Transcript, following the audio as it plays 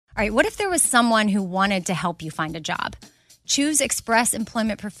All right, what if there was someone who wanted to help you find a job? Choose Express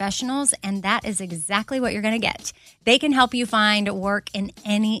Employment Professionals, and that is exactly what you're going to get. They can help you find work in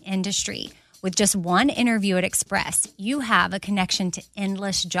any industry. With just one interview at Express, you have a connection to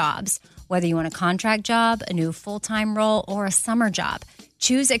endless jobs. Whether you want a contract job, a new full-time role, or a summer job,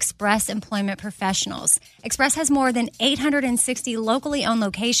 choose Express Employment Professionals. Express has more than 860 locally owned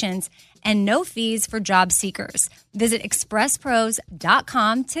locations and no fees for job seekers. Visit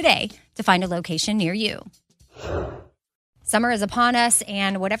expresspros.com today to find a location near you. Summer is upon us,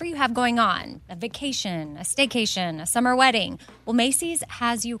 and whatever you have going on, a vacation, a staycation, a summer wedding, well, Macy's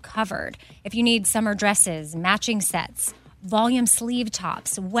has you covered. If you need summer dresses, matching sets, volume sleeve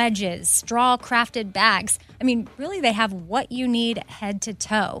tops, wedges, straw-crafted bags, really they have what you need head to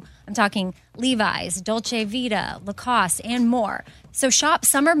toe. I'm talking Levi's, Dolce Vita, Lacoste, and more. So shop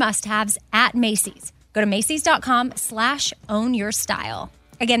summer must-haves at Macy's. Go to Macys.com/ownyourstyle.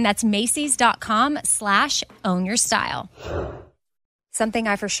 Again, that's Macys.com/ownyourstyle. Something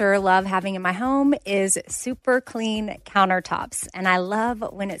I for sure love having in my home is super clean countertops, and I love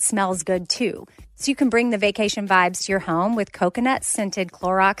when it smells good too. So you can bring the vacation vibes to your home with coconut-scented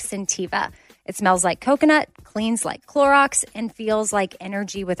Clorox Scentiva. It smells like coconut, cleans like Clorox, and feels like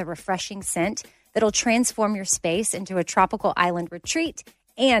energy with a refreshing scent that'll transform your space into a tropical island retreat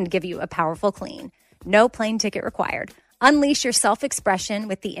and give you a powerful clean. No plane ticket required. Unleash your self-expression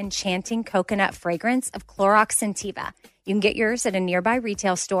with the enchanting coconut fragrance of Clorox Scentiva. You can get yours at a nearby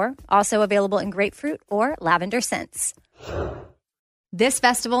retail store, also available in grapefruit or lavender scents. This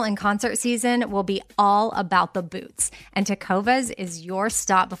festival and concert season will be all about the boots, and Tecovas is your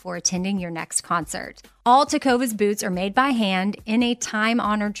stop before attending your next concert. All Tecovas boots are made by hand in a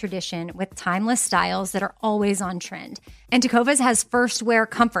time-honored tradition with timeless styles that are always on trend. And Tecovas has first wear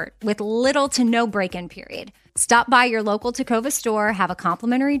comfort with little to no break-in period. Stop by your local Tecovas store, have a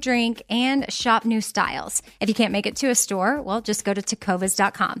complimentary drink, and shop new styles. If you can't make it to a store, well, just go to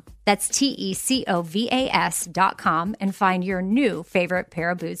tecovas.com. That's TECOVAS.com and find your new favorite pair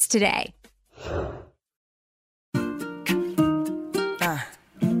of boots today.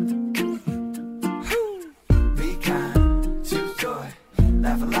 Be kind, choose joy,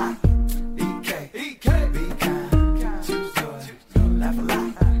 laugh a lot. Be kind, choose joy, laugh a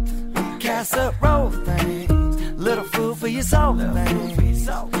lot. Casserole things, little food for your soul things.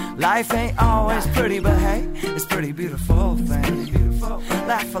 Life ain't always pretty, but hey, it's pretty beautiful things.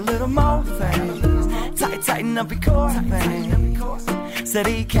 Laugh a little more things, tighten up your core things. Said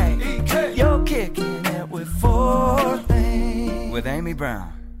EK, you're kicking it with 4 things. With Amy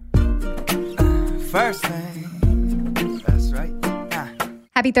Brown. First thing, that's right.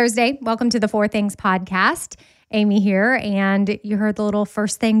 Happy Thursday. Welcome to the 4 Things podcast. Amy here, and you heard the little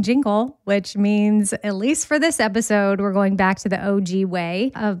first thing jingle, which means, at least for this episode, we're going back to the OG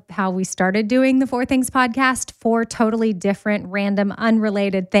way of how we started doing the 4 Things podcast, 4 totally different, random,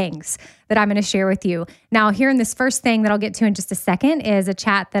 unrelated things that I'm going to share with you. Now, here in this first thing that I'll get to in just a second is a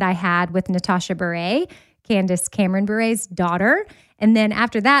chat that I had with Natasha Bure, Candace Cameron Bure's daughter. And then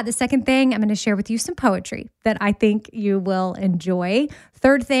after that, the second thing, I'm going to share with you some poetry that I think you will enjoy.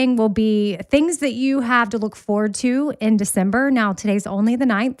 Third thing will be things that you have to look forward to in December. Now, today's only the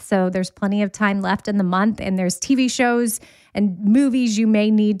 9th, so there's plenty of time left in the month, and there's TV shows and movies you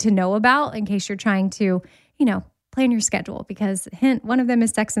may need to know about in case you're trying to, plan your schedule, because hint, one of them is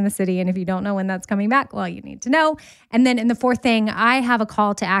Sex and the City, and if you don't know when that's coming back, well, you need to know. And then in the fourth thing, I have a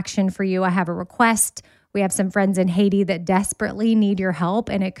call to action for you. I have a request. We have some friends in Haiti that desperately need your help,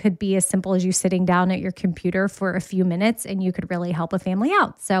 and it could be as simple as you sitting down at your computer for a few minutes, and you could really help a family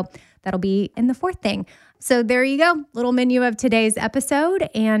out. So that'll be in the fourth thing. So there you go, little menu of today's episode.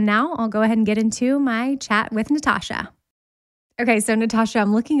 And now I'll go ahead and get into my chat with Natasha. Okay, so Natasha,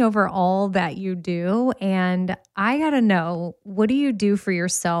 I'm looking over all that you do, and I got to know, what do you do for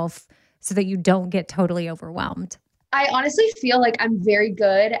yourself so that you don't get totally overwhelmed? I honestly feel like I'm very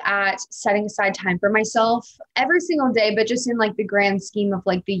good at setting aside time for myself every single day, but just in like the grand scheme of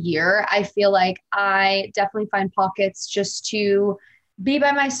like the year, I feel like I definitely find pockets just to be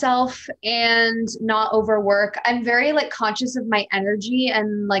by myself and not overwork. I'm very like conscious of my energy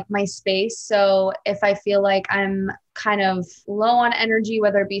and like my space. So if I feel like I'm kind of low on energy,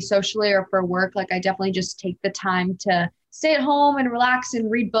 whether it be socially or for work, like I definitely just take the time to stay at home and relax and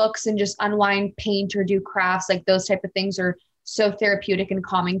read books and just unwind, paint or do crafts. Like those type of things are so therapeutic and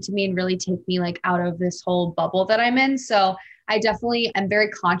calming to me and really take me like out of this whole bubble that I'm in. So I definitely am very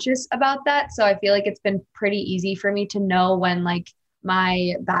conscious about that. So I feel like it's been pretty easy for me to know when like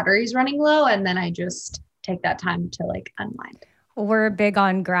my battery's running low, and then I just take that time to like unwind. We're big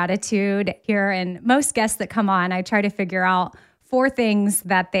on gratitude here, and most guests that come on, I try to figure out 4 things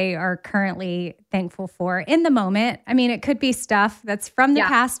that they are currently thankful for in the moment. I mean, it could be stuff that's from the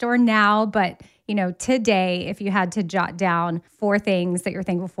past or now, but today, if you had to jot down 4 things that you're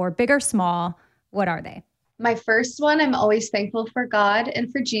thankful for, big or small, what are they? My first one, I'm always thankful for God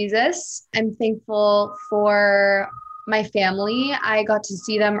and for Jesus. I'm thankful for my family. I got to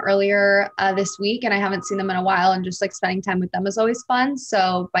see them earlier this week, and I haven't seen them in a while, and just like spending time with them is always fun.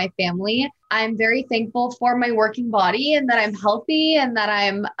 So my family. I'm very thankful for my working body and that I'm healthy and that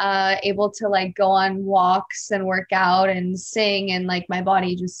I'm able to like go on walks and work out and sing, and like my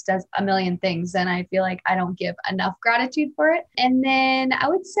body just does a million things. And I feel like I don't give enough gratitude for it. And then I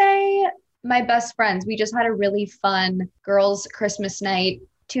would say my best friends. We just had a really fun girls' Christmas night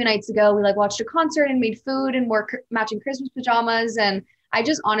 2 nights ago. We like watched a concert and made food and wore matching Christmas pajamas. And I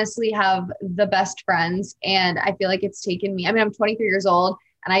just honestly have the best friends. And I feel like it's taken me, I'm 23 years old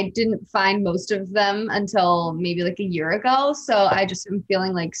and I didn't find most of them until maybe like a year ago. So I just am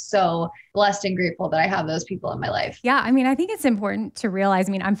feeling like so blessed and grateful that I have those people in my life. Yeah. I think it's important to realize,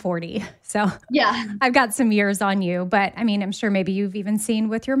 I'm 40, so yeah, I've got some years on you, but I'm sure maybe you've even seen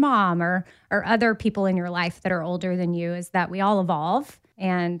with your mom or other people in your life that are older than you, is that we all evolve.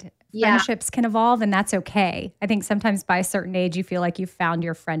 And friendships can evolve, and that's okay. I think sometimes by a certain age, you feel like you've found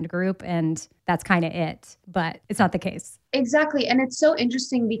your friend group and that's kind of it, but it's not the case. Exactly. And it's so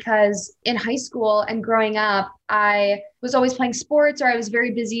interesting because in high school and growing up, I was always playing sports, or I was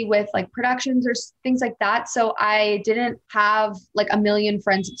very busy with like productions or things like that. So I didn't have like a million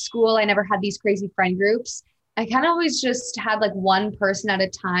friends at school. I never had these crazy friend groups. I kind of always just had like one person at a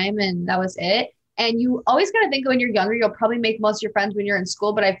time, and that was it. And you always kind of think when you're younger, you'll probably make most of your friends when you're in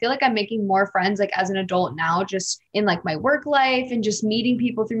school. But I feel like I'm making more friends like as an adult now, just in like my work life and just meeting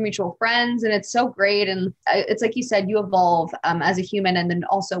people through mutual friends. And it's so great. And it's like you said, you evolve as a human and then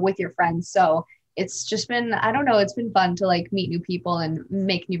also with your friends. So it's just been, I don't know, it's been fun to like meet new people and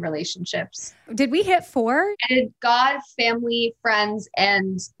make new relationships. Did we hit 4? I did God, family, friends,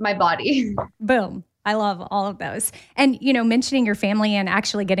 and my body. Boom. I love all of those. And, mentioning your family and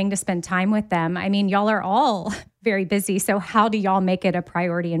actually getting to spend time with them. Y'all are all very busy. So how do y'all make it a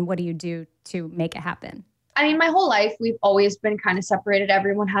priority, and what do you do to make it happen? My whole life, we've always been kind of separated.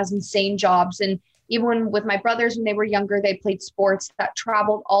 Everyone has insane jobs. And even with my brothers, when they were younger, they played sports that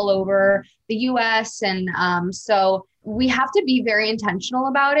traveled all over the US. And so we have to be very intentional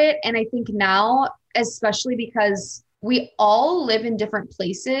about it. And I think now, especially because we all live in different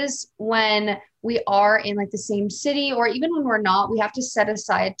places, when we are in like the same city, or even when we're not, we have to set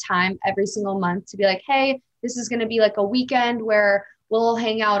aside time every single month to be like, hey, this is going to be like a weekend where we'll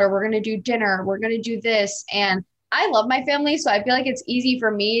hang out, or we're going to do dinner, we're going to do this. And I love my family. So I feel like it's easy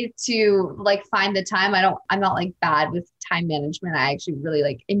for me to like find the time. I'm not like bad with time management. I actually really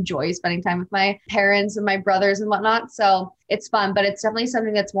like enjoy spending time with my parents and my brothers and whatnot. So it's fun, but it's definitely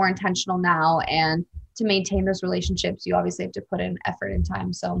something that's more intentional now. And to maintain those relationships, you obviously have to put in effort and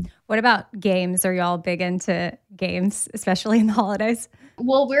time. So what about games? Are y'all big into games, especially in the holidays?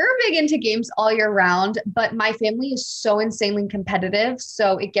 Well, we're big into games all year round, but my family is so insanely competitive.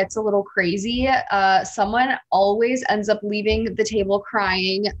 So it gets a little crazy. Someone always ends up leaving the table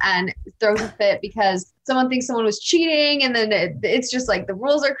crying and throws a fit because someone thinks someone was cheating. And then it's just like the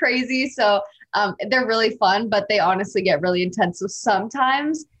rules are crazy. So they're really fun, but they honestly get really intense. So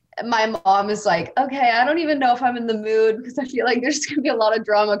sometimes my mom is like, okay, I don't even know if I'm in the mood, because I feel like there's going to be a lot of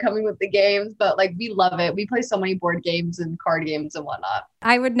drama coming with the games, but like we love it. We play so many board games and card games and whatnot.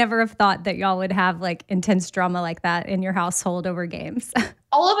 I would never have thought that y'all would have like intense drama like that in your household over games.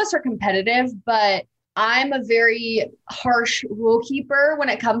 All of us are competitive, but I'm a very harsh rule keeper when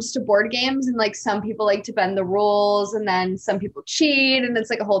it comes to board games. And like some people like to bend the rules, and then some people cheat, and it's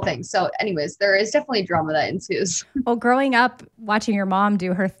like a whole thing. So anyways, there is definitely drama that ensues. Well, growing up, watching your mom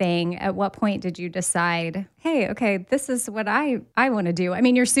do her thing, at what point did you decide, hey, okay, this is what I want to do?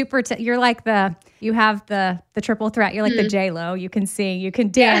 You're you're like you have the triple threat. You're like the J-Lo. You can sing, you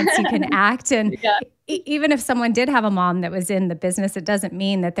can dance, you can act. And even if someone did have a mom that was in the business, it doesn't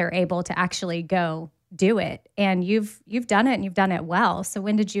mean that they're able to actually go do it. And you've done it, and you've done it well. So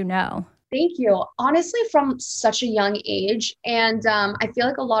when did you know? Thank you. Honestly, from such a young age. And I feel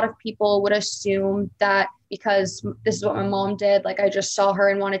like a lot of people would assume that because this is what my mom did, like I just saw her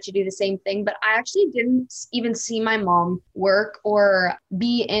and wanted to do the same thing. But I actually didn't even see my mom work or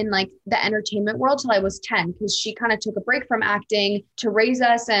be in like the entertainment world till I was 10, because she kind of took a break from acting to raise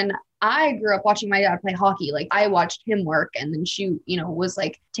us. And I grew up watching my dad play hockey. Like I watched him work, and then she, was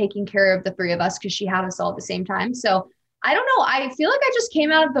like taking care of the 3 of us because she had us all at the same time. So I don't know. I feel like I just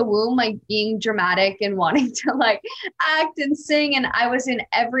came out of the womb, like being dramatic and wanting to like act and sing. And I was in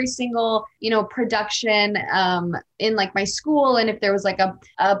every single, production in like my school. And if there was like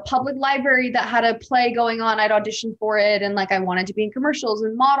a public library that had a play going on, I'd audition for it. And like, I wanted to be in commercials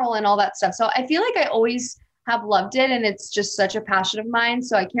and model and all that stuff. So I feel like I always have loved it. And it's just such a passion of mine.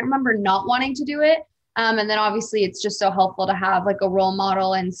 So I can't remember not wanting to do it. And then obviously it's just so helpful to have like a role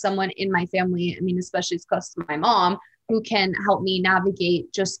model and someone in my family. I mean, especially as close to my mom, who can help me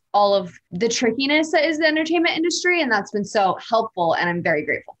navigate just all of the trickiness that is the entertainment industry. And that's been so helpful. And I'm very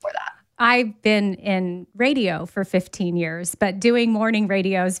grateful for that. I've been in radio for 15 years, but doing morning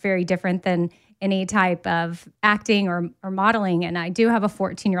radio is very different than any type of acting or modeling. And I do have a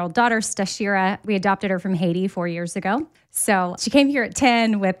 14-year-old daughter, Stashira. We adopted her from Haiti 4 years ago. So she came here at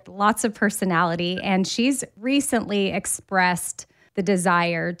 10 with lots of personality, and she's recently expressed the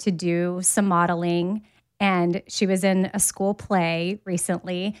desire to do some modeling. And she was in a school play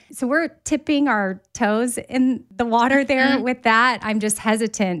recently. So we're tipping our toes in the water there with that. I'm just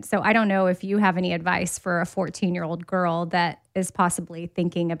hesitant. So I don't know if you have any advice for a 14-year-old girl that is possibly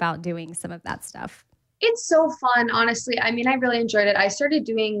thinking about doing some of that stuff. It's so fun, honestly. I mean, I really enjoyed it. I started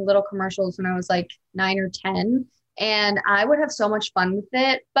doing little commercials when I was like 9 or 10, and I would have so much fun with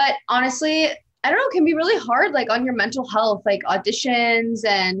it. But honestly, I don't know, it can be really hard, like on your mental health, like auditions,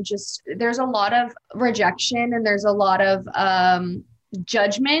 and just there's a lot of rejection and there's a lot of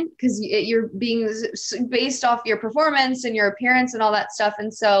judgment because you're being based off your performance and your appearance and all that stuff.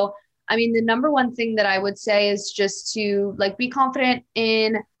 And so, I mean, the number one thing that I would say is just to like be confident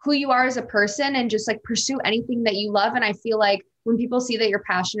in who you are as a person and just like pursue anything that you love. And I feel like when people see that you're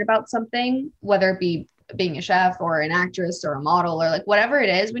passionate about something, whether it be being a chef or an actress or a model or like whatever it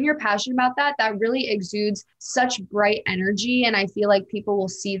is, when you're passionate about that, that really exudes such bright energy. And I feel like people will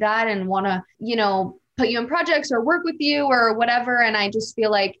see that and want to, put you in projects or work with you or whatever. And I just feel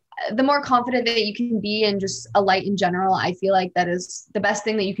like the more confident that you can be in just a light in general, I feel like that is the best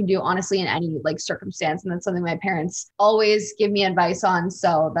thing that you can do, honestly, in any like circumstance. And that's something my parents always give me advice on.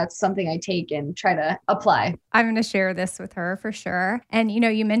 So that's something I take and try to apply. I'm going to share this with her for sure. And,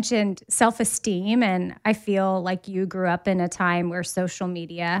 you mentioned self-esteem, and I feel like you grew up in a time where social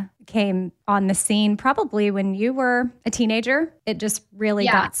media came on the scene probably when you were a teenager. It just really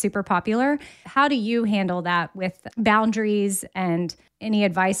got super popular. How do you handle that with boundaries, and any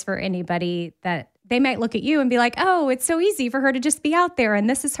advice for anybody that they might look at you and be like, oh, it's so easy for her to just be out there and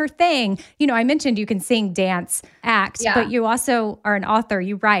this is her thing. I mentioned you can sing, dance, act, but you also are an author,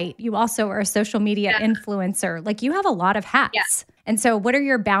 you write, you also are a social media influencer. Like you have a lot of hats. Yeah. And so what are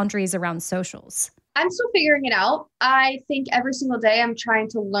your boundaries around socials? I'm still figuring it out. I think every single day I'm trying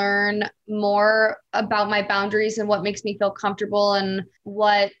to learn more about my boundaries and what makes me feel comfortable and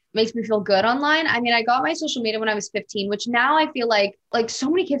what makes me feel good online. I mean, I got my social media when I was 15, which now I feel like so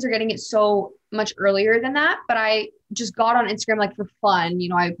many kids are getting it so much earlier than that. But I just got on Instagram like for fun.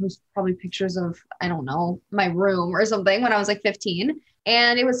 I post probably pictures of, I don't know, my room or something when I was like 15.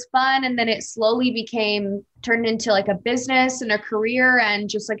 And it was fun. And then it slowly turned into like a business and a career and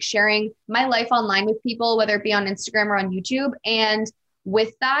just like sharing my life online with people, whether it be on Instagram or on YouTube. And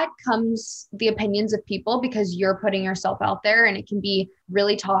with that comes the opinions of people because you're putting yourself out there, and it can be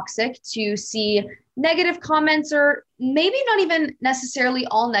really toxic to see negative comments, or maybe not even necessarily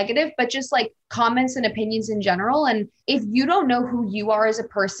all negative, but just like comments and opinions in general. And if you don't know who you are as a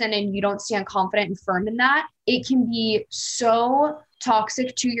person and you don't stand confident and firm in that, it can be so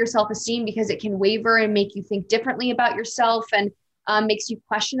toxic to your self-esteem because it can waver and make you think differently about yourself and makes you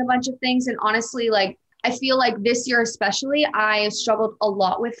question a bunch of things. And honestly, I feel like this year especially, I struggled a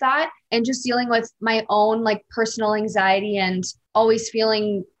lot with that and just dealing with my own personal anxiety and always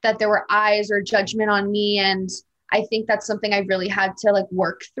feeling that there were eyes or judgment on me. And I think that's something I really had to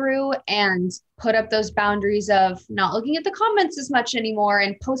work through and put up those boundaries of not looking at the comments as much anymore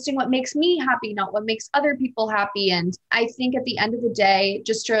and posting what makes me happy, not what makes other people happy. And I think at the end of the day,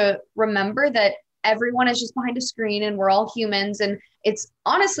 just to remember that everyone is just behind a screen and we're all humans. And it's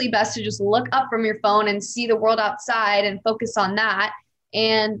honestly best to just look up from your phone and see the world outside and focus on that.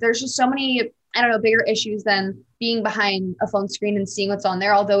 And there's just so many, bigger issues than being behind a phone screen and seeing what's on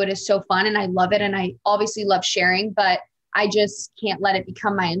there, although it is so fun and I love it. And I obviously love sharing, but I just can't let it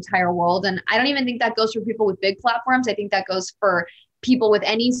become my entire world. And I don't even think that goes for people with big platforms. I think that goes for people with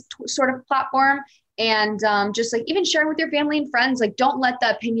any sort of platform. And just even sharing with your family and friends, don't let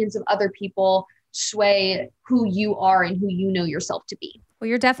the opinions of other people sway who you are and who you know yourself to be. Well,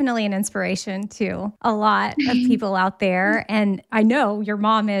 you're definitely an inspiration to a lot of people out there. And I know your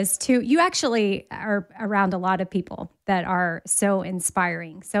mom is too. You actually are around a lot of people that are so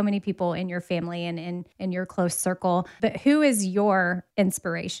inspiring, so many people in your family and in your close circle. But who is your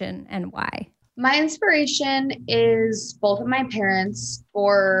inspiration and why? My inspiration is both of my parents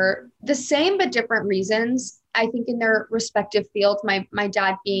for the same but different reasons. I think in their respective fields, my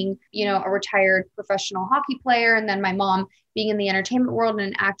dad being, a retired professional hockey player, and then my mom being in the entertainment world and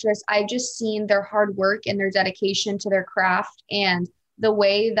an actress. I've just seen their hard work and their dedication to their craft and the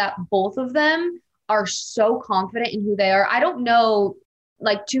way that both of them are so confident in who they are. I don't know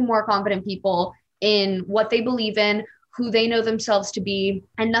like two more confident people in what they believe in, who they know themselves to be,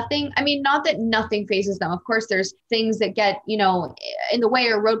 and nothing, not that nothing phases them. Of course, there's things that get, in the way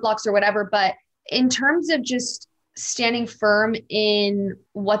or roadblocks or whatever, but in terms of just standing firm in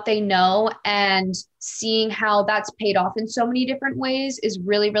what they know and seeing how that's paid off in so many different ways is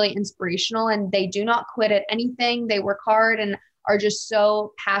really, really inspirational. And they do not quit at anything. They work hard and are just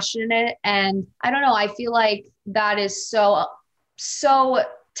so passionate. And I don't know, I feel like that is so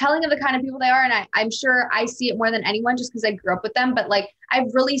telling of the kind of people they are. And I'm sure I see it more than anyone just because I grew up with them. But like,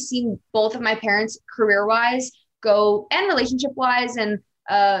 I've really seen both of my parents career-wise go, and relationship-wise and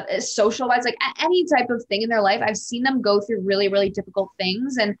social-wise, like any type of thing in their life. I've seen them go through really, really difficult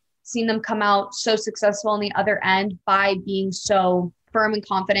things and seen them come out so successful on the other end by being so firm and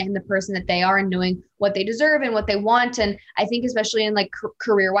confident in the person that they are and knowing what they deserve and what they want. And I think especially in like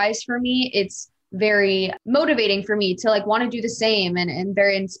career-wise for me, it's very motivating for me to like want to do the same and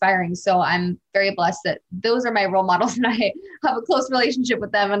very inspiring. So I'm very blessed that those are my role models and I have a close relationship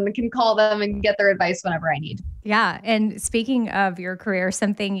with them and can call them and get their advice whenever I need. Yeah. And speaking of your career,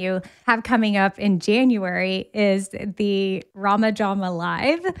 something you have coming up in January is the Rama Drama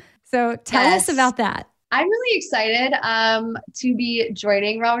Live. So tell us about that. I'm really excited to be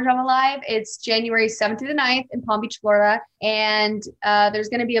joining Rama Drama Live. It's January 7th through the 9th in Palm Beach, Florida. And there's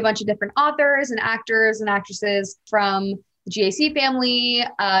going to be a bunch of different authors and actors and actresses from the GAC family,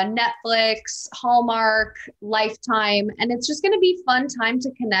 Netflix, Hallmark, Lifetime. And it's just going to be a fun time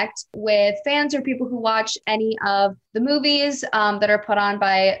to connect with fans or people who watch any of the movies that are put on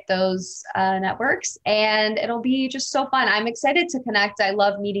by those networks. And it'll be just so fun. I'm excited to connect. I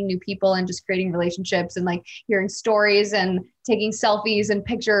love meeting new people and just creating relationships and like hearing stories and taking selfies and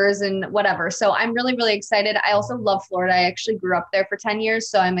pictures and whatever. So I'm really, really excited. I also love Florida. I actually grew up there for 10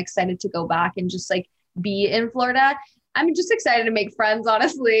 years. So I'm excited to go back and just like be in Florida. I'm just excited to make friends,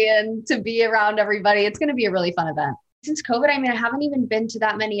 honestly, and to be around everybody. It's going to be a really fun event. Since COVID, I haven't even been to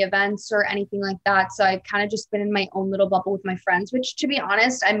that many events or anything like that. So I've kind of just been in my own little bubble with my friends, which to be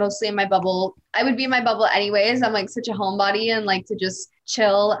honest, I'm mostly in my bubble. I would be in my bubble anyways. I'm like such a homebody and like to just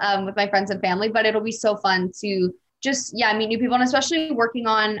chill with my friends and family, but it'll be so fun to just, meet new people. And especially working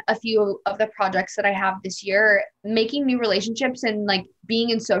on a few of the projects that I have this year, making new relationships and like being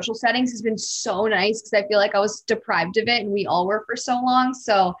in social settings has been so nice because I feel like I was deprived of it and we all were for so long.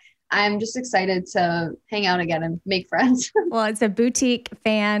 So I'm just excited to hang out again and make friends. Well, it's a boutique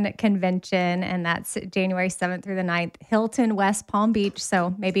fan convention, and that's January 7th through the 9th, Hilton, West Palm Beach.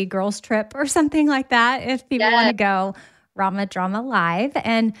 So maybe girls trip or something like that if people want to go. Rama Drama Live.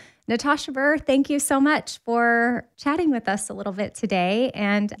 And Natasha Bure, thank you so much for chatting with us a little bit today.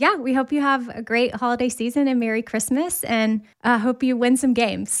 And we hope you have a great holiday season and Merry Christmas, and hope you win some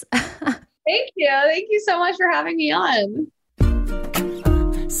games. Thank you. Thank you so much for having me on.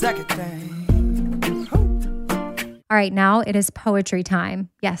 Second thing. All right, now it is poetry time.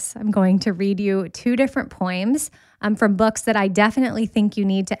 Yes, I'm going to read you two different poems from books that I definitely think you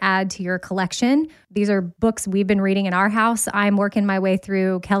need to add to your collection. These are books we've been reading in our house. I'm working my way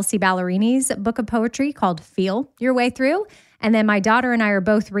through Kelsey Ballerini's book of poetry called Feel Your Way Through. And then my daughter and I are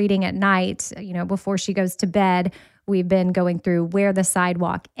both reading at night, before she goes to bed. We've been going through Where the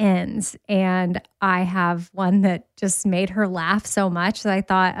Sidewalk Ends. And I have one that just made her laugh so much that I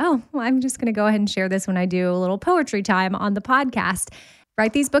thought, I'm just going to go ahead and share this when I do a little poetry time on the podcast.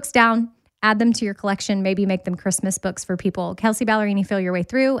 Write these books down, add them to your collection, maybe make them Christmas books for people. Kelsey Ballerini, Feel Your Way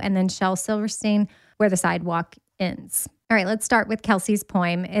Through, and then Shel Silverstein, Where the Sidewalk Ends. All right, let's start with Kelsey's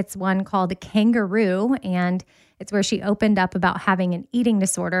poem. It's one called Kangaroo, and it's where she opened up about having an eating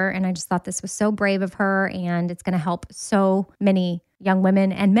disorder. And I just thought this was so brave of her, and it's going to help so many young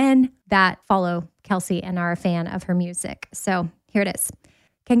women and men that follow Kelsey and are a fan of her music. So here it is.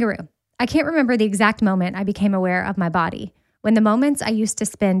 Kangaroo. I can't remember the exact moment I became aware of my body, when the moments I used to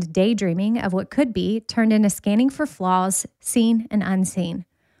spend daydreaming of what could be turned into scanning for flaws, seen and unseen.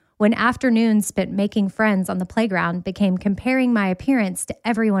 When afternoons spent making friends on the playground became comparing my appearance to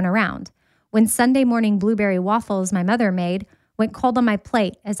everyone around. When Sunday morning blueberry waffles my mother made went cold on my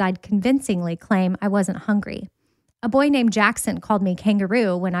plate as I'd convincingly claim I wasn't hungry. A boy named Jackson called me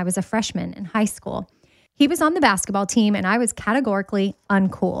kangaroo when I was a freshman in high school. He was on the basketball team and I was categorically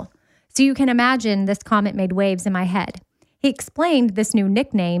uncool. So you can imagine this comment made waves in my head. He explained this new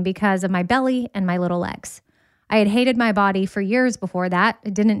nickname because of my belly and my little legs. I had hated my body for years before that. I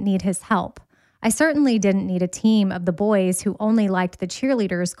didn't need his help. I certainly didn't need a team of the boys who only liked the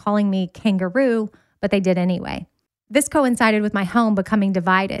cheerleaders calling me kangaroo, but they did anyway. This coincided with my home becoming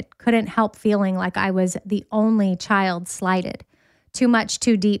divided. Couldn't help feeling like I was the only child slighted. Too much,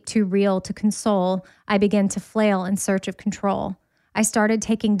 too deep, too real to console, I began to flail in search of control. I started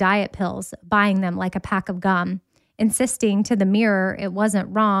taking diet pills, buying them like a pack of gum, insisting to the mirror it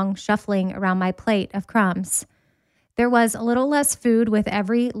wasn't wrong, shuffling around my plate of crumbs. There was a little less food with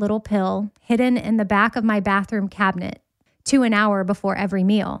every little pill, hidden in the back of my bathroom cabinet, to an hour before every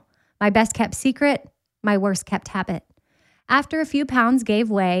meal. My best kept secret, my worst kept habit. After a few pounds gave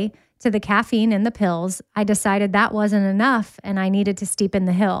way to the caffeine in the pills, I decided that wasn't enough and I needed to steepen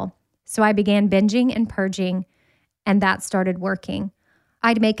the hill. So I began binging and purging, and that started working.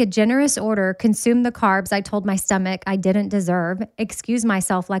 I'd make a generous order, consume the carbs I told my stomach I didn't deserve, excuse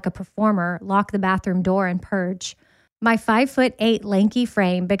myself like a performer, lock the bathroom door, and purge. My 5'8" lanky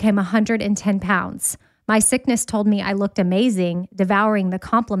frame became 110 pounds. My sickness told me I looked amazing, devouring the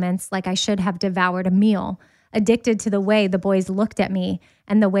compliments like I should have devoured a meal, addicted to the way the boys looked at me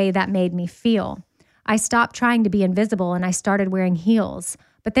and the way that made me feel. I stopped trying to be invisible and I started wearing heels,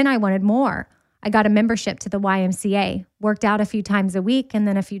 but then I wanted more. I got a membership to the YMCA, worked out a few times a week and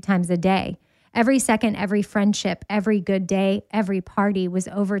then a few times a day. Every second, every friendship, every good day, every party was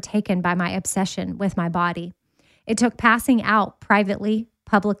overtaken by my obsession with my body. It took passing out privately,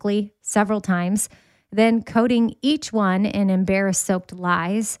 publicly, several times, then coding each one in embarrass-soaked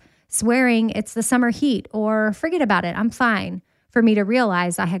lies, swearing it's the summer heat or forget about it, I'm fine, for me to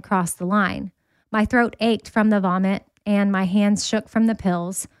realize I had crossed the line. My throat ached from the vomit and my hands shook from the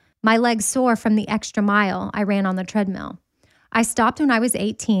pills. My legs sore from the extra mile I ran on the treadmill. I stopped when I was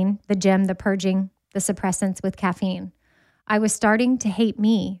 18, the gym, the purging, the suppressants with caffeine. I was starting to hate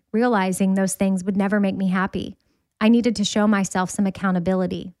me, realizing those things would never make me happy. I needed to show myself some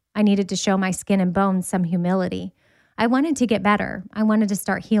accountability. I needed to show my skin and bones some humility. I wanted to get better. I wanted to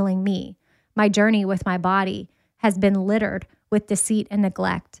start healing me. My journey with my body has been littered with deceit and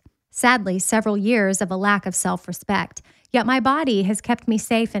neglect. Sadly, several years of a lack of self-respect. Yet my body has kept me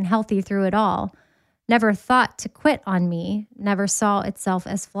safe and healthy through it all. Never thought to quit on me, never saw itself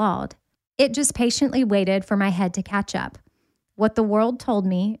as flawed. It just patiently waited for my head to catch up. What the world told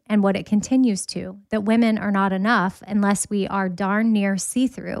me and what it continues to, that women are not enough unless we are darn near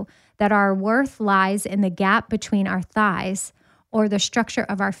see-through, that our worth lies in the gap between our thighs or the structure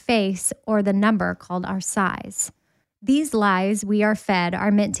of our face or the number called our size. These lies we are fed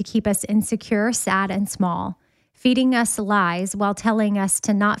are meant to keep us insecure, sad, and small, feeding us lies while telling us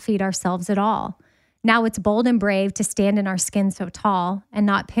to not feed ourselves at all. Now it's bold and brave to stand in our skin so tall and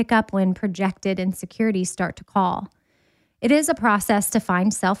not pick up when projected insecurities start to call. It is a process to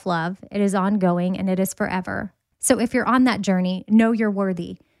find self-love. It is ongoing and it is forever. So if you're on that journey, know you're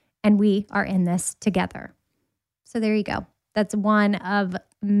worthy and we are in this together. So there you go. That's one of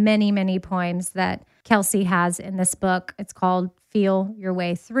many, many poems that Kelsey has in this book. It's called Feel Your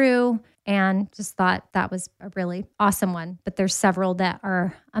Way Through, and just thought that was a really awesome one. But there's several that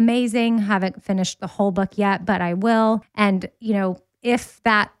are amazing. Haven't finished the whole book yet, but I will. And, if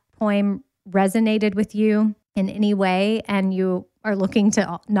that poem resonated with you in any way and you are looking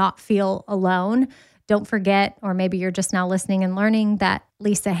to not feel alone, don't forget, or maybe you're just now listening and learning, that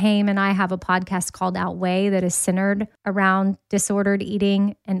Lisa Haim and I have a podcast called Outweigh that is centered around disordered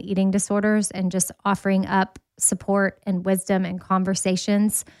eating and eating disorders and just offering up support and wisdom and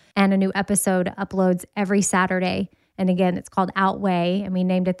conversations. And a new episode uploads every Saturday. And again, it's called Outweigh. And we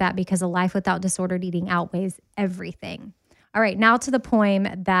named it that because a life without disordered eating outweighs everything. All right, now to the poem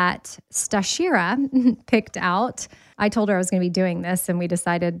that Stashira picked out. I told her I was going to be doing this, and we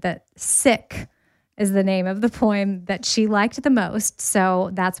decided that Sick is the name of the poem that she liked the most. So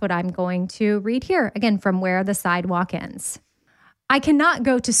that's what I'm going to read here, again, from Where the Sidewalk Ends. I cannot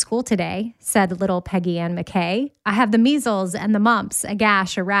go to school today, said little Peggy Ann McKay. I have the measles and the mumps, a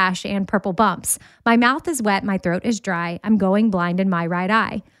gash, a rash, and purple bumps. My mouth is wet, my throat is dry. I'm going blind in my right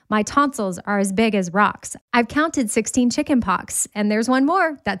eye. My tonsils are as big as rocks. I've counted 16 chicken pox, and there's one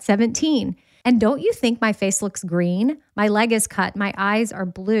more. That's 17. And don't you think my face looks green? My leg is cut. My eyes are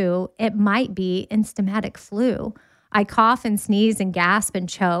blue. It might be instamatic flu. I cough and sneeze and gasp and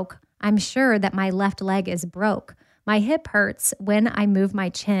choke. I'm sure that my left leg is broke. My hip hurts when I move my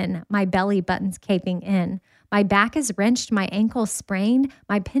chin. My belly button's caving in. My back is wrenched, my ankle sprained.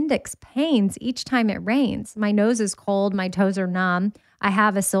 My appendix pains each time it rains. My nose is cold, my toes are numb. I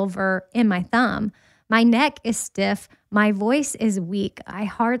have a silver in my thumb. My neck is stiff, my voice is weak. I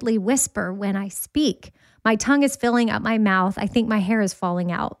hardly whisper when I speak. My tongue is filling up my mouth. I think my hair is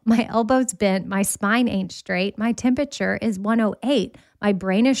falling out. My elbow's bent, my spine ain't straight. My temperature is 108. My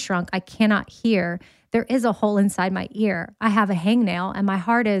brain is shrunk, I cannot hear. There is a hole inside my ear. I have a hangnail and my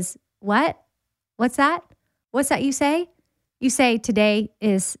heart is, what? What's that? What's that you say? You say today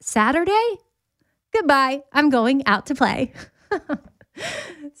is Saturday? Goodbye, I'm going out to play.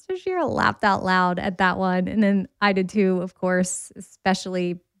 So Shira laughed out loud at that one. And then I did too, of course,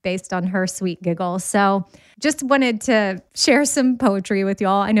 especially based on her sweet giggle. So just wanted to share some poetry with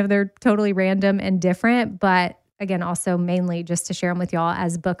y'all. I know they're totally random and different, but again, also mainly just to share them with y'all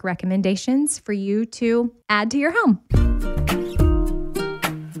as book recommendations for you to add to your home.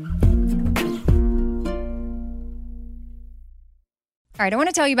 All right, I want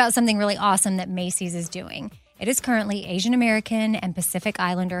to tell you about something really awesome that Macy's is doing. It is currently Asian American and Pacific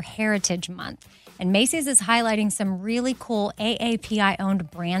Islander Heritage Month, and Macy's is highlighting some really cool AAPI-owned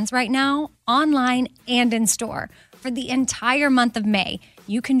brands right now, online and in store. For the entire month of May,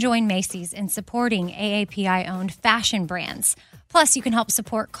 you can join Macy's in supporting AAPI-owned fashion brands. Plus, you can help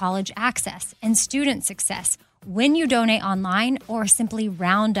support college access and student success when you donate online or simply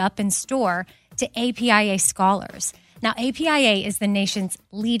round up in store to APIA scholars. Now, APIA is the nation's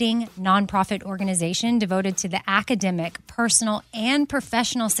leading nonprofit organization devoted to the academic, personal, and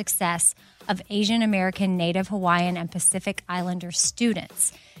professional success of Asian American, Native Hawaiian, and Pacific Islander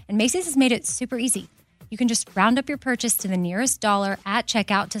students. And Macy's has made it super easy. You can just round up your purchase to the nearest dollar at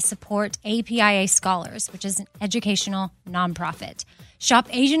checkout to support APIA Scholars, which is an educational nonprofit. Shop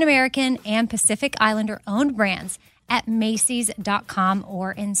Asian American and Pacific Islander-owned brands at Macy's.com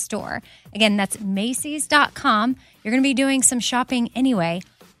or in store. Again, that's Macy's.com. You're going to be doing some shopping anyway.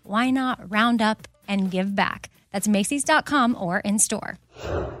 Why not round up and give back? That's Macy's.com or in store.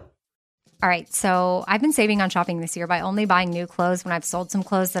 All right, so I've been saving on shopping this year by only buying new clothes when I've sold some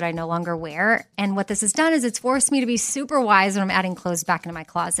clothes that I no longer wear. And what this has done is it's forced me to be super wise when I'm adding clothes back into my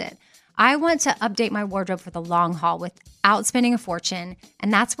closet. I want to update my wardrobe for the long haul without spending a fortune,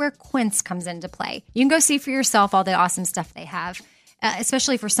 and that's where Quince comes into play. You can go see for yourself all the awesome stuff they have,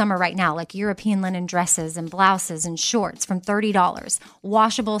 especially for summer right now, like European linen dresses and blouses and shorts from $30,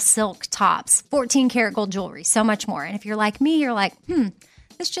 washable silk tops, 14-karat gold jewelry, so much more. And if you're like me, you're like,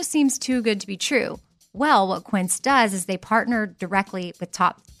 this just seems too good to be true. Well, what Quince does is they partner directly with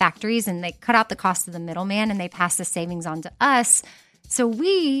top factories and they cut out the cost of the middleman and they pass the savings on to us. So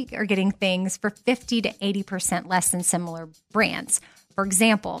we are getting things for 50 to 80% less than similar brands. For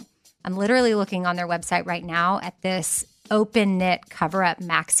example, I'm literally looking on their website right now at this open knit cover-up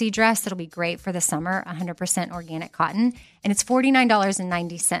maxi dress that'll be great for the summer, 100% organic cotton, and it's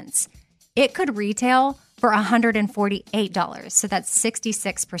 $49.90. It could retail for $148, so that's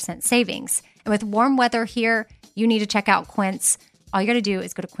 66% savings. And with warm weather here, you need to check out Quince. All you got to do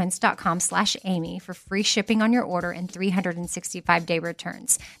is go to quince.com/Amy for free shipping on your order and 365-day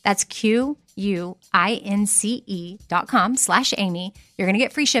returns. That's QUINCE.com/Amy. You're going to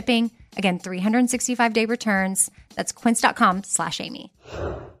get free shipping. Again, 365-day returns. That's quince.com/Amy.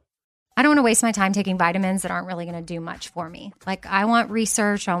 I don't want to waste my time taking vitamins that aren't really going to do much for me. Like, I want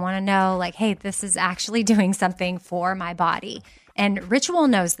research. I want to know, like, hey, this is actually doing something for my body. And Ritual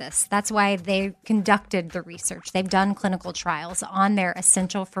knows this. That's why they conducted the research. They've done clinical trials on their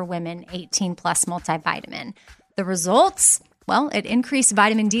Essential for Women 18 Plus multivitamin. The results? Well, it increased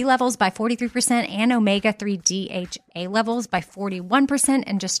vitamin D levels by 43% and omega-3 DHA levels by 41%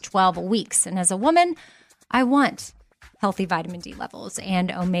 in just 12 weeks. And as a woman, I want healthy vitamin D levels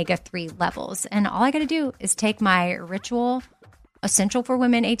and omega-3 levels. And all I got to do is take my Ritual Essential for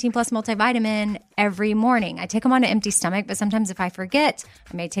Women 18 Plus multivitamin every morning. I take them on an empty stomach, but sometimes if I forget,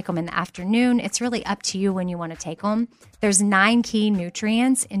 I may take them in the afternoon. It's really up to you when you want to take them. There's 9 key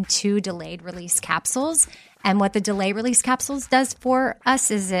nutrients in 2 delayed release capsules. And what the delayed release capsules does for us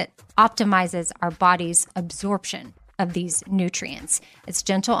is it optimizes our body's absorption of these nutrients. It's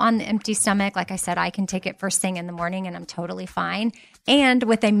gentle on the empty stomach. Like I said, I can take it first thing in the morning and I'm totally fine. And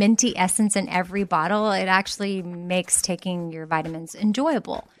with a minty essence in every bottle, it actually makes taking your vitamins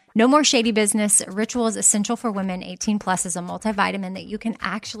enjoyable. No more shady business. Ritual's Essential for Women 18 Plus is a multivitamin that you can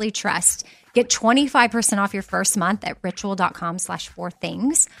actually trust. Get 25% off your first month at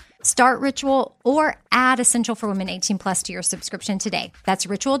ritual.com/4things. Start Ritual or add Essential for Women 18 Plus to your subscription today. That's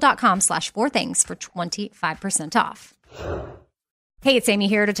ritual.com/4things for 25% off. Hey, it's Amy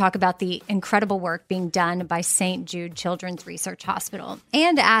here to talk about the incredible work being done by St. Jude Children's Research Hospital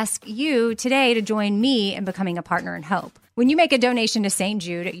and ask you today to join me in becoming a partner in hope. When you make a donation to St.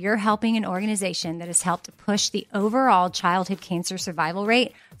 Jude, you're helping an organization that has helped push the overall childhood cancer survival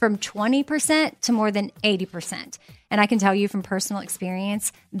rate from 20% to more than 80%. And I can tell you from personal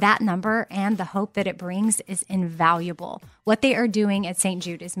experience, that number and the hope that it brings is invaluable. What they are doing at St.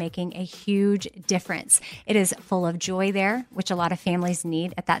 Jude is making a huge difference. It is full of joy there, which a lot of families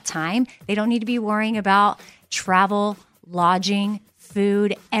need at that time. They don't need to be worrying about travel, lodging,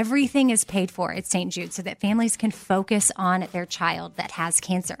 food. Everything is paid for at St. Jude so that families can focus on their child that has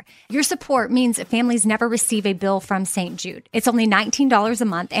cancer. Your support means families never receive a bill from St. Jude. It's only $19 a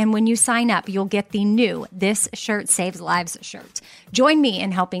month, and when you sign up, you'll get the new This Shirt Saves Lives shirt. Join me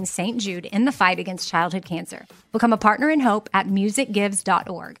in helping St. Jude in the fight against childhood cancer. Become a partner in hope at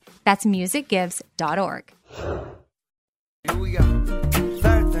musicgives.org. That's musicgives.org. Here we go.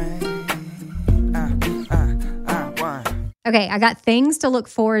 Third thing. Okay, I got things to look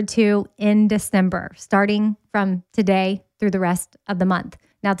forward to in December, starting from today through the rest of the month.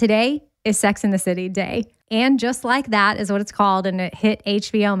 Now, today is Sex and the City Day. And just like that is what it's called, and it hit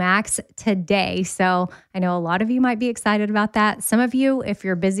HBO Max today. So I know a lot of you might be excited about that. Some of you, if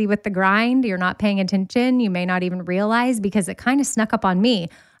you're busy with the grind, you're not paying attention, you may not even realize because it kind of snuck up on me.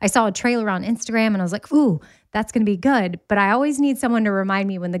 I saw a trailer on Instagram and I was like, ooh, that's going to be good. But I always need someone to remind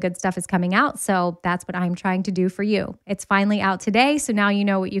me when the good stuff is coming out. So that's what I'm trying to do for you. It's finally out today. So now you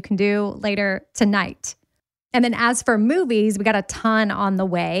know what you can do later tonight. And then as for movies, we got a ton on the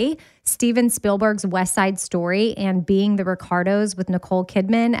way. Steven Spielberg's West Side Story and Being the Ricardos with Nicole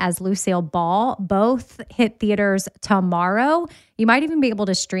Kidman as Lucille Ball both hit theaters tomorrow. You might even be able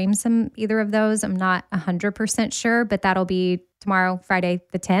to stream either of those. I'm not 100% sure, but that'll be tomorrow, Friday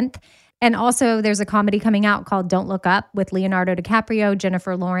the 10th. And also there's a comedy coming out called Don't Look Up with Leonardo DiCaprio,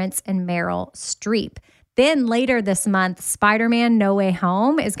 Jennifer Lawrence, and Meryl Streep. Then later this month, Spider-Man No Way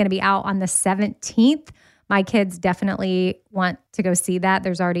Home is going to be out on the 17th. My kids definitely want to go see that.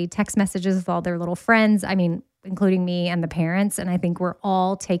 There's already text messages with all their little friends. I mean, including me and the parents. And I think we're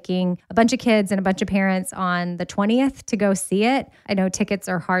all taking a bunch of kids and a bunch of parents on the 20th to go see it. I know tickets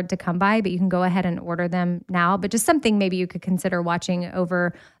are hard to come by, but you can go ahead and order them now. But just something maybe you could consider watching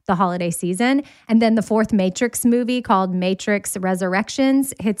over the holiday season. And then the fourth Matrix movie called Matrix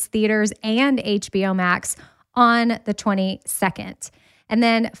Resurrections hits theaters and HBO Max on the 22nd. And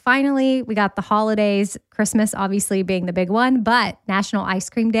then finally, we got the holidays, Christmas obviously being the big one, but National Ice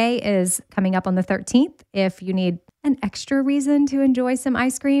Cream Day is coming up on the 13th if you need an extra reason to enjoy some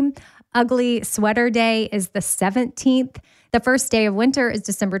ice cream. Ugly Sweater Day is the 17th. The first day of winter is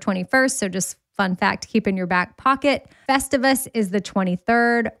December 21st, so just fun fact to keep in your back pocket. Festivus is the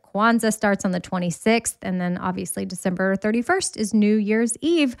 23rd. Kwanzaa starts on the 26th, and then obviously December 31st is New Year's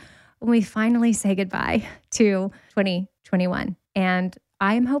Eve when we finally say goodbye to 2021. And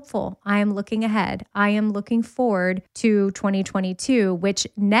I am hopeful. I am looking ahead. I am looking forward to 2022, which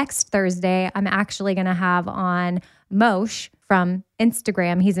next Thursday, I'm actually going to have on Moshe from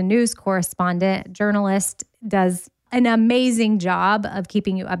Instagram. He's a news correspondent, journalist, does an amazing job of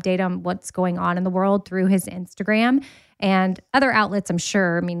keeping you updated on what's going on in the world through his Instagram and other outlets, I'm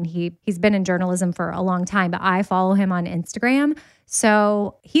sure. I mean, he's been in journalism for a long time, but I follow him on Instagram.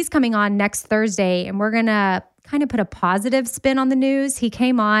 So he's coming on next Thursday, and we're going to kind of put a positive spin on the news. He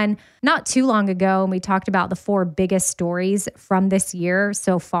came on not too long ago, and we talked about the 4 biggest stories from this year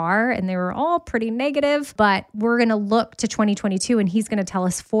so far, and they were all pretty negative, but we're going to look to 2022, and he's going to tell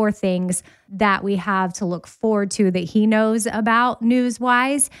us 4 things that we have to look forward to that he knows about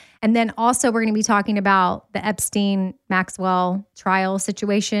news-wise. And then also we're going to be talking about the Epstein-Maxwell trial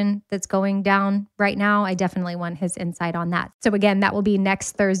situation that's going down right now. I definitely want his insight on that. So again, that will be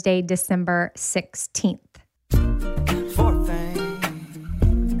next Thursday, December 16th. Fourth thing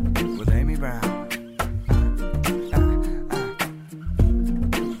with Amy Brown.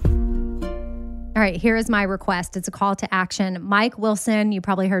 All right, here is my request. It's a call to action. Mike Wilson, you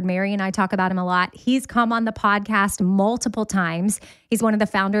probably heard Mary and I talk about him a lot. He's come on the podcast multiple times. He's one of the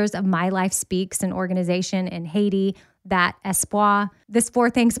founders of My Life Speaks, an organization in Haiti that Espoir. This 4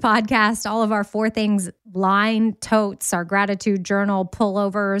 Things podcast, all of our 4 Things line totes, our gratitude journal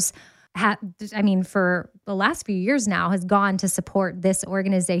pullovers, for the last few years now has gone to support this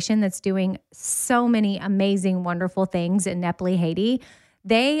organization that's doing so many amazing, wonderful things in Nepali, Haiti.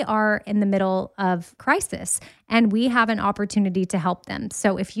 They are in the middle of crisis, and we have an opportunity to help them.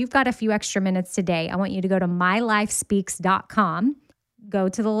 So if you've got a few extra minutes today, I want you to go to mylifespeaks.com, go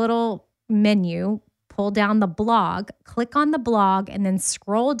to the little menu, pull down the blog, click on the blog, and then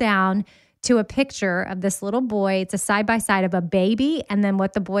scroll down to a picture of this little boy. It's a side-by-side of a baby and then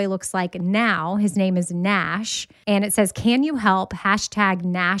what the boy looks like now. His name is Nash. And it says, "Can you help?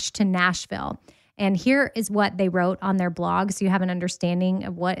 #Nash to Nashville." And here is what they wrote on their blog so you have an understanding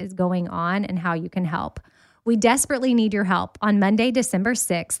of what is going on and how you can help. "We desperately need your help. On Monday, December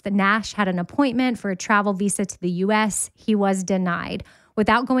 6th, Nash had an appointment for a travel visa to the U.S. He was denied.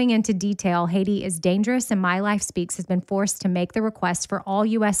 Without going into detail, Haiti is dangerous and My Life Speaks has been forced to make the request for all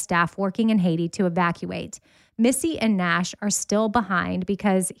U.S. staff working in Haiti to evacuate. Missy and Nash are still behind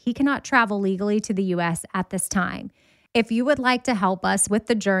because he cannot travel legally to the U.S. at this time. If you would like to help us with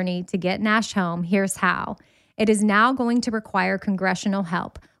the journey to get Nash home, here's how. It is now going to require congressional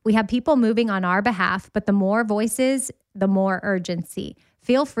help. We have people moving on our behalf, but the more voices, the more urgency.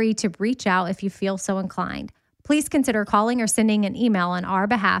 Feel free to reach out if you feel so inclined. Please consider calling or sending an email on our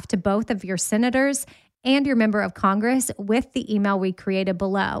behalf to both of your senators and your member of Congress with the email we created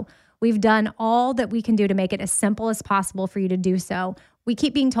below. We've done all that we can do to make it as simple as possible for you to do so. We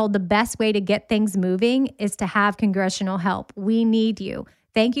keep being told the best way to get things moving is to have congressional help. We need you.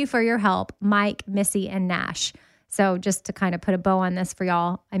 Thank you for your help, Mike, Missy, and Nash." So just to kind of put a bow on this for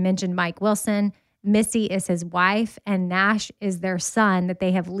y'all, I mentioned Mike Wilson. Missy is his wife, and Nash is their son that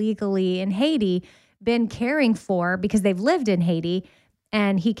they have legally in Haiti been caring for because they've lived in Haiti.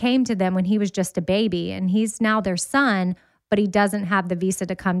 And he came to them when he was just a baby, and he's now their son, but he doesn't have the visa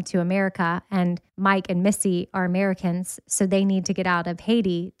to come to America. And Mike and Missy are Americans, so they need to get out of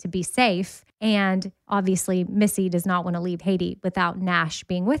Haiti to be safe. And obviously, Missy does not want to leave Haiti without Nash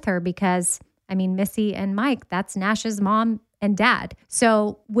being with her because, Missy and Mike, that's Nash's mom and dad.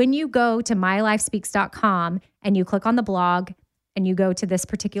 So when you go to mylifespeaks.com and you click on the blog and you go to this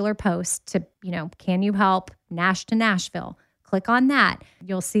particular post to, can you help Nash to Nashville? Click on that.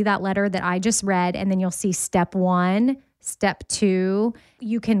 You'll see that letter that I just read, and then you'll see step 1, step 2.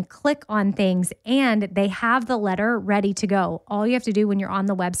 You can click on things and they have the letter ready to go. All you have to do when you're on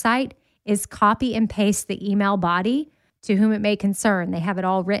the website is copy and paste the email body to whom it may concern. They have it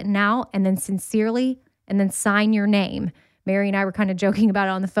all written out, and then sincerely, and then sign your name. Mary and I were kind of joking about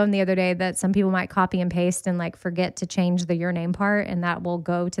it on the phone the other day that some people might copy and paste and forget to change the your name part, and that will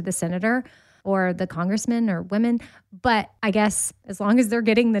go to the senator or the congressman or women. But I guess as long as they're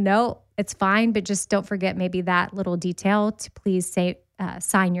getting the note, it's fine. But just don't forget maybe that little detail to please say,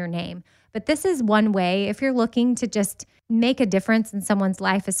 sign your name. But this is one way if you're looking to just make a difference in someone's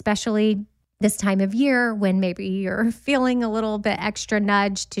life, especially this time of year when maybe you're feeling a little bit extra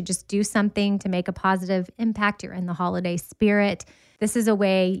nudge to just do something to make a positive impact. You're in the holiday spirit. This is a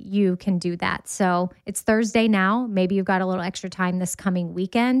way you can do that. So it's Thursday now. Maybe you've got a little extra time this coming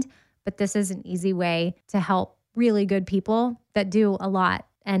weekend, but this is an easy way to help really good people that do a lot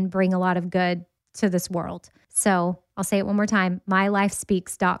and bring a lot of good to this world. So I'll say it one more time,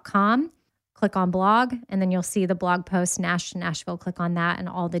 mylifespeaks.com. Click on blog, and then you'll see the blog post, Nash to Nashville. Click on that, and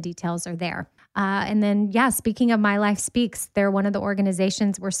all the details are there. And then, speaking of My Life Speaks, they're one of the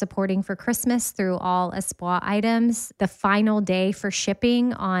organizations we're supporting for Christmas through all Espoir items. The final day for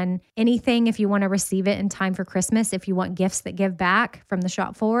shipping on anything, if you want to receive it in time for Christmas, if you want gifts that give back from the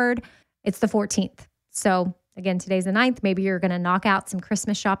shop forward, it's the 14th. So again, today's the 9th. Maybe you're going to knock out some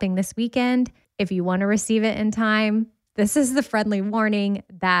Christmas shopping this weekend. If you want to receive it in time, this is the friendly warning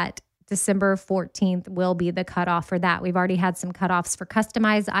that December 14th will be the cutoff for that. We've already had some cutoffs for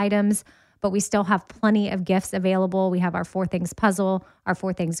customized items, but we still have plenty of gifts available. We have our 4 Things puzzle, our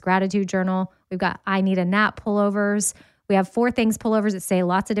 4 Things gratitude journal. We've got I Need a Nap pullovers. We have 4 Things pullovers that say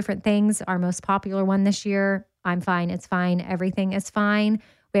lots of different things. Our most popular one this year, I'm fine, it's fine, everything is fine.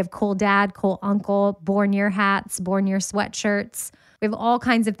 We have Cool Dad, Cool Uncle, Born Year hats, Born Year sweatshirts. We have all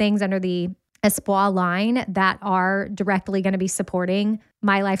kinds of things under the Espoir line that are directly going to be supporting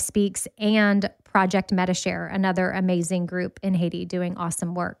My Life Speaks and Project MetaShare, another amazing group in Haiti doing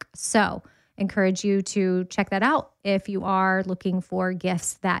awesome work. So encourage you to check that out if you are looking for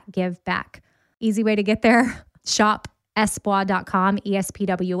gifts that give back. Easy way to get there, shop espoir.com,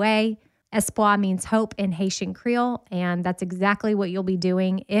 ESPWA. Espoir means hope in Haitian Creole, and that's exactly what you'll be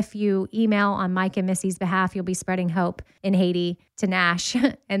doing. If you email on Mike and Missy's behalf, you'll be spreading hope in Haiti to Nash,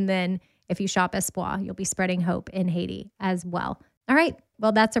 and then if you shop Espoir, you'll be spreading hope in Haiti as well. All right.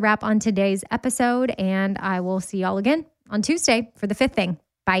 Well, that's a wrap on today's episode, and I will see y'all again on Tuesday for the 5th thing.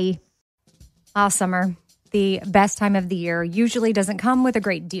 Bye. Summer, the best time of the year, usually doesn't come with a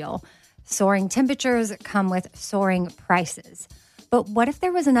great deal. Soaring temperatures come with soaring prices. But what if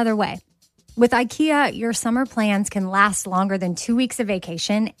there was another way? With IKEA, your summer plans can last longer than 2 weeks of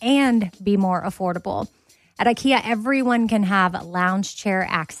vacation and be more affordable. At IKEA, everyone can have lounge chair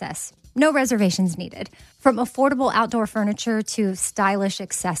access. No reservations needed. From affordable outdoor furniture to stylish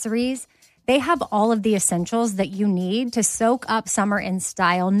accessories, They have all of the essentials that you need to soak up summer in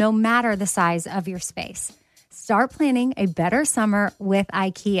style, no matter the size of your space. Start planning a better summer with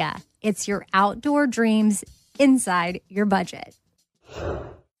IKEA. It's your outdoor dreams inside your budget. All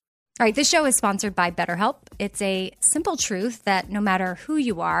right, this show is sponsored by BetterHelp. It's a simple truth that no matter who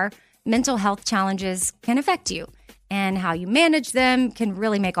you are, mental health challenges can affect you, and how you manage them can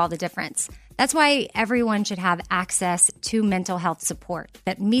really make all the difference. That's why everyone should have access to mental health support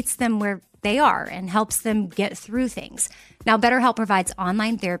that meets them where they are and helps them get through things. Now, BetterHelp provides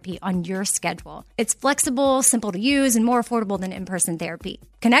online therapy on your schedule. It's flexible, simple to use, and more affordable than in-person therapy.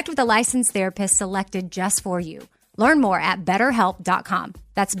 Connect with a licensed therapist selected just for you. Learn more at BetterHelp.com.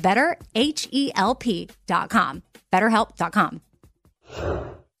 That's BetterHelp.com. BetterHelp.com.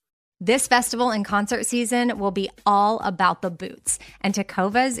 This festival and concert season will be all about the boots, and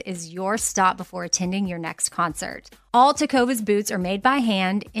Tecovas is your stop before attending your next concert. All Tecovas boots are made by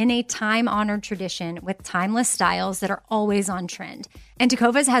hand in a time-honored tradition with timeless styles that are always on trend. And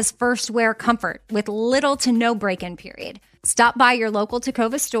Tecovas has first wear comfort with little to no break-in period. Stop by your local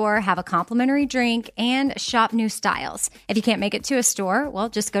Tecova store, have a complimentary drink, and shop new styles. If you can't make it to a store, well,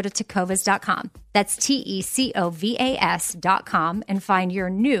 just go to tecovas.com. That's TECOVAS.com and find your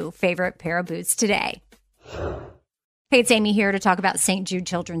new favorite pair of boots today. Hey, it's Amy here to talk about St. Jude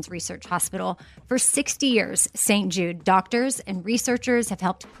Children's Research Hospital. For 60 years, St. Jude doctors and researchers have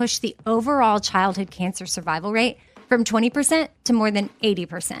helped push the overall childhood cancer survival rate from 20% to more than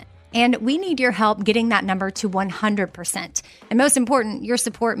 80%. And we need your help getting that number to 100%. And most important, your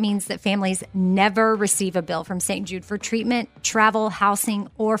support means that families never receive a bill from St. Jude for treatment, travel, housing,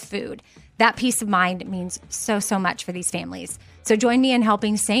 or food. That peace of mind means so much for these families. So join me in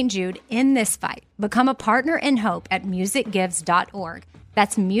helping St. Jude in this fight. Become a partner in hope at musicgives.org.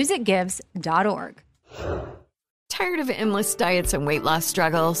 That's musicgives.org. Tired of endless diets and weight loss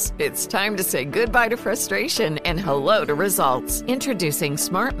struggles? It's time to say goodbye to frustration and hello to results. Introducing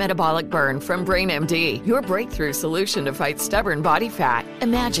Smart Metabolic Burn from BrainMD, your breakthrough solution to fight stubborn body fat.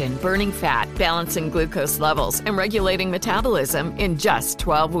 Imagine burning fat, balancing glucose levels, and regulating metabolism in just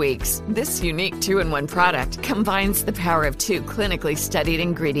 12 weeks. This unique 2-in-1 product combines the power of 2 clinically studied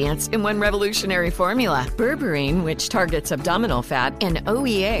ingredients in one revolutionary formula. Berberine, which targets abdominal fat, and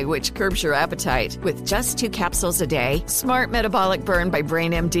OEA, which curbs your appetite. With just 2 capsules a day, Smart Metabolic Burn by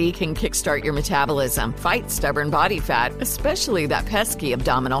BrainMD can kickstart your metabolism, fight stubborn body fat, especially that pesky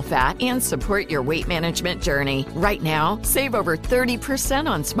abdominal fat, and support your weight management journey. Right now, save over 30%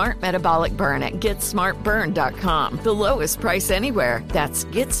 on Smart Metabolic Burn at GetSmartBurn.com. The lowest price anywhere. That's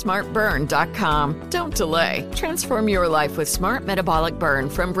GetSmartBurn.com. Don't delay. Transform your life with Smart Metabolic Burn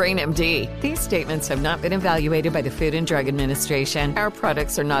from BrainMD. These statements have not been evaluated by the Food and Drug Administration. Our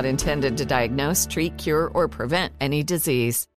products are not intended to diagnose, treat, cure, or prevent any disease.